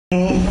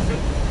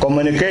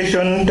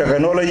communication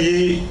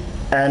technology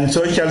and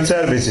social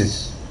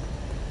services.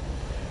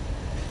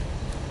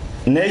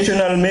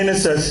 National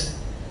ministers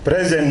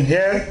present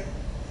here,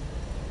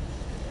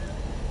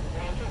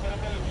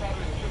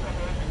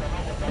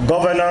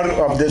 Governor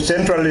of the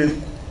Central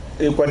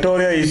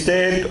Equatorial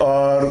State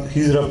or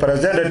his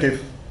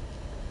representative,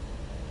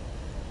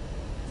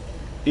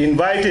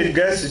 invited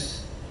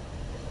guests,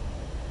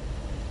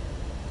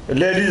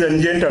 ladies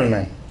and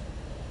gentlemen,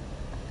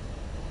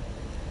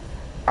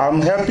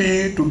 I'm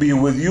happy to be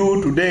with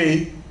you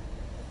today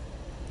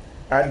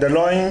at the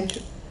launch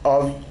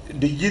of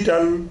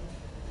Digitel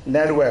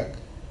Network,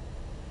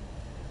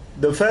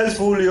 the first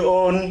fully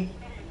owned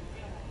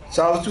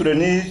South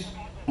Sudanese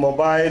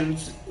mobile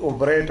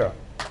operator.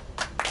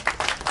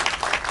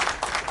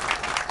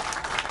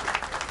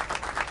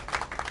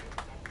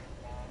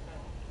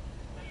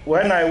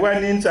 When I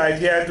went inside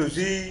here to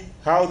see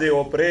how they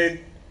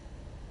operate,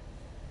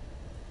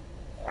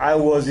 I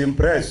was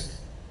impressed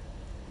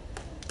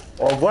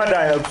of what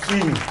I have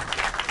seen.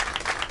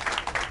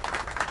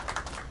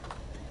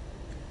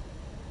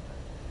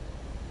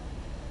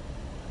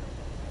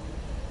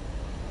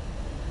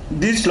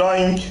 This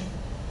launch,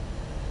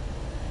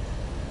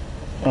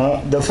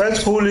 the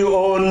first fully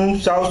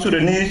owned South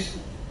Sudanese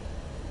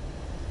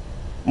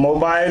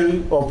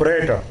mobile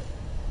operator.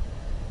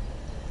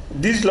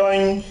 This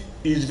launch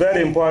is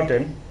very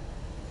important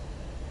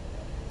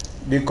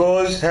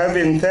because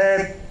having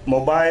third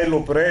mobile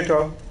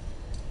operator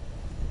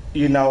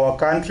in our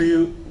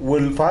country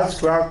will fast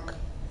track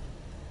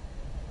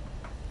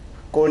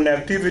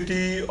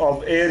connectivity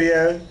of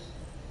areas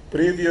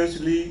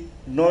previously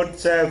not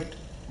served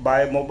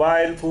by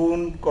mobile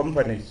phone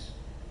companies.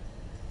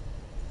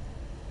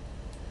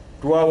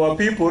 To our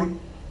people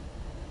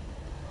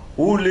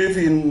who live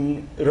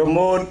in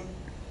remote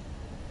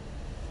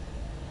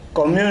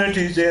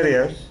communities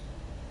areas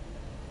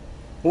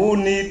who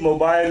need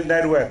mobile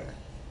network,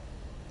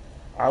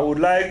 I would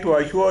like to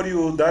assure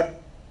you that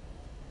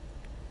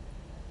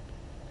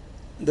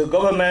the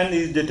government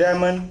is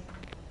determined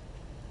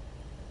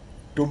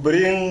to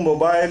bring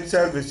mobile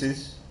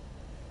services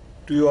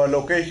to your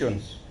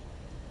locations.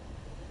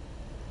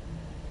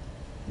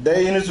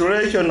 The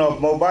installation of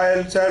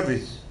mobile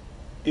service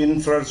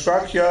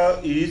infrastructure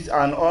is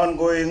an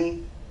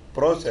ongoing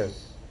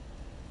process.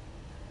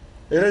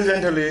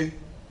 Recently,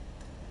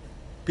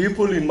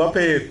 people in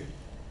Mapei,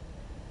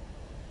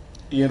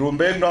 in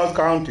Rumbek North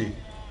County,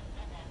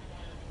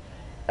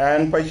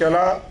 and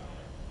Pachala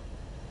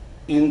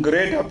in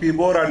Greater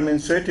Pibor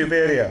administrative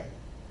area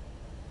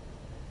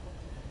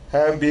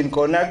have been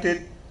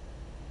connected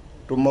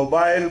to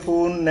mobile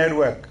phone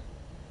network.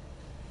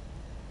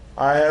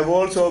 I have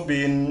also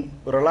been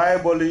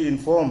reliably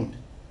informed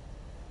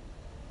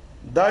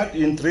that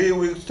in 3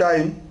 weeks'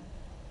 time,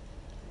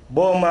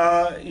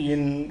 Boma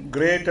in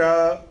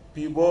Greater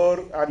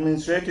Pibor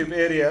administrative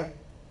area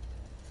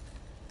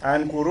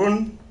and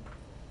Kurun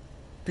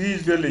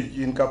Peace Village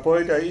in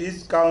Kapoita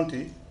East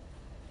County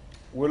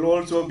will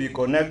also be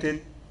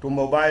connected to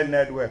mobile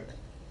network.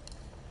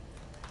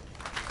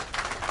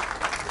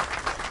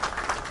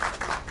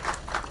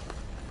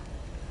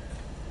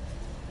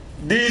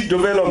 This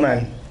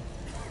development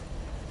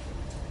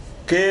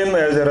came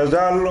as a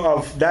result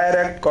of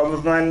direct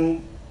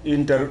government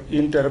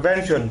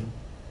intervention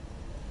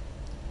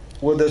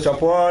with the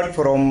support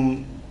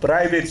from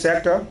private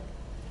sector.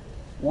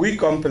 We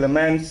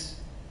complement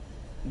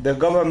the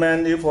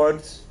government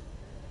efforts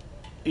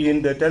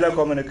in the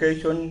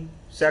telecommunication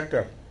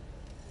sector.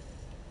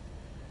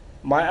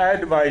 My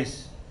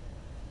advice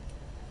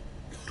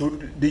to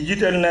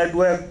Digitel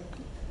Network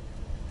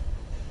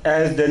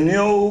as the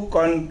new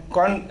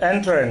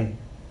entrant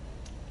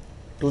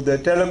to the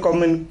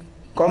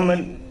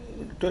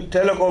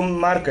telecom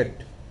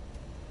market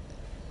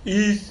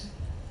is,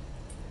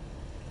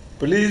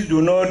 please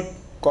do not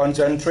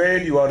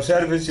concentrate your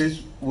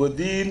services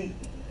within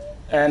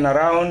and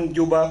around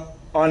Juba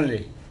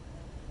only.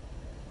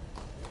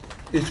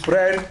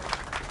 Spread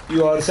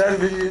your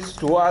services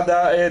to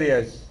other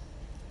areas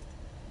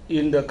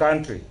in the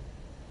country.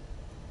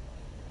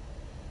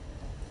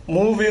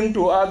 Moving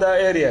to other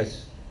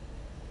areas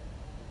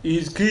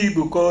is key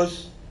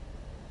because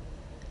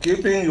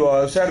keeping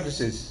your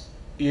services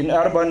in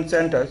urban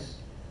centers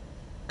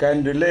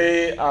can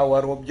delay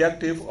our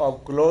objective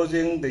of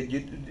closing the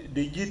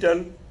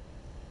digital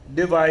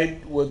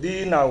divide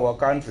within our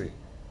country.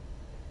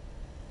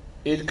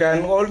 It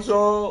can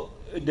also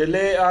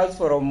delay us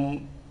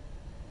from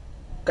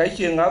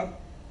catching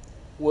up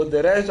with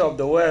the rest of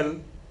the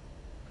world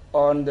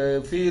on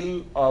the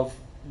field of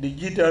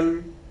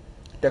digital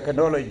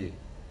technology.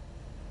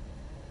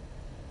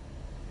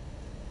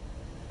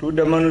 To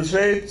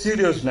demonstrate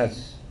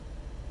seriousness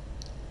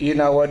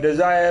in our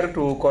desire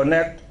to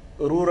connect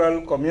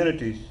rural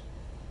communities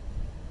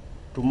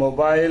to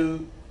mobile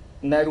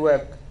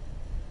network,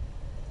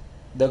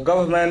 the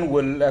government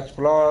will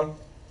explore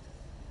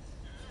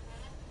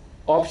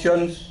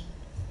options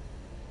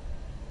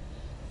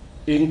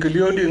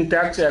including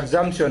tax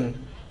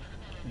exemption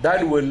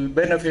that will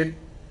benefit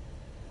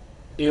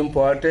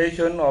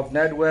importation of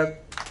network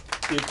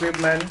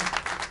equipment,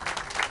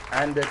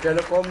 and the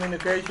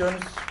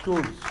telecommunications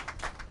tools.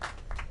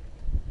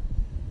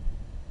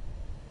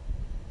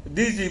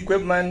 This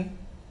equipment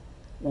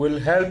will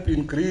help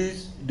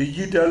increase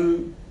digital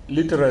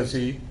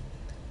literacy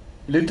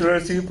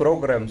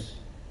programs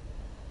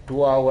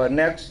to our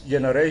next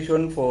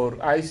generation for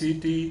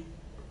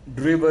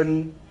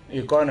ICT-driven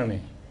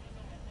economy.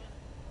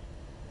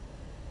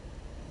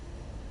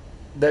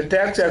 The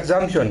tax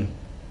exemption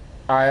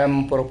I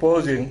am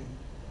proposing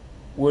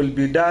will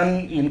be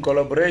done in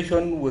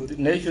collaboration with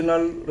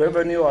National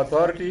Revenue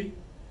Authority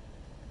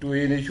to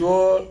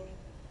ensure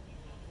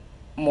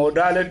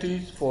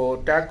modalities for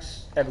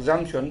tax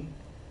exemption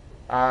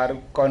are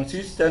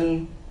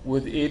consistent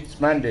with its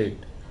mandate.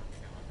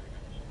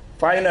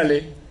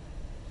 Finally,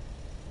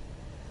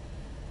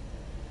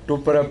 to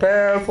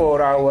prepare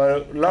for our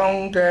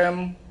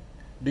long-term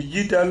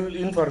digital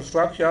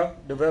infrastructure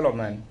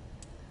development,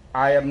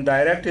 I am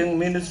directing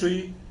the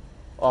Ministry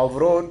of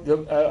Roads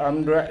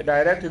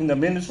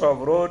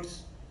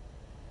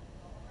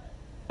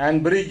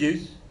and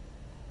Bridges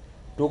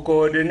to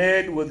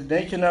coordinate with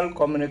National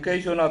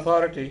Communication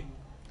Authority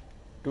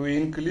to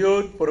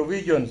include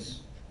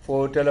provisions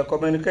for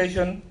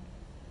telecommunication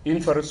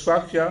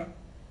infrastructure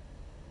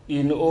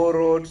in all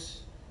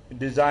roads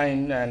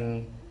design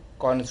and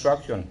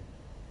construction.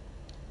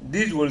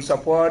 This will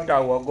support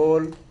our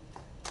goal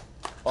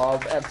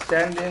of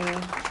extending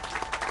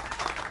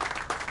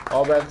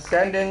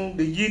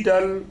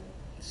digital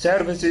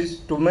services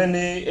to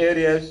many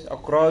areas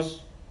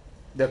across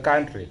the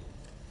country.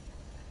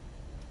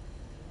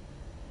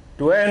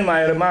 To end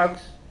my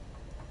remarks,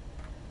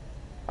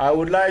 I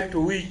would like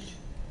to wish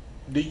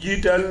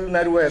Digital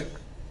Network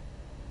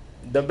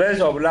the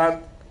best of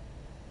luck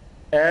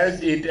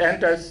as it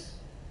enters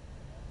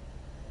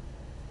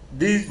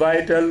this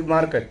vital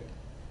market.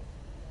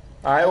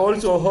 I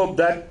also hope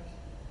that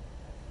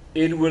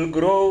it will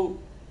grow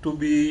to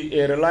be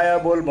a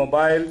reliable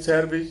mobile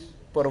service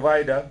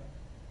provider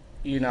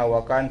in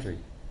our country.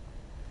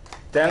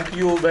 Thank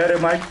you very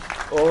much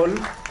all,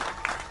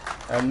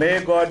 and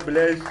may God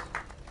bless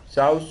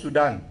South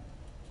Sudan.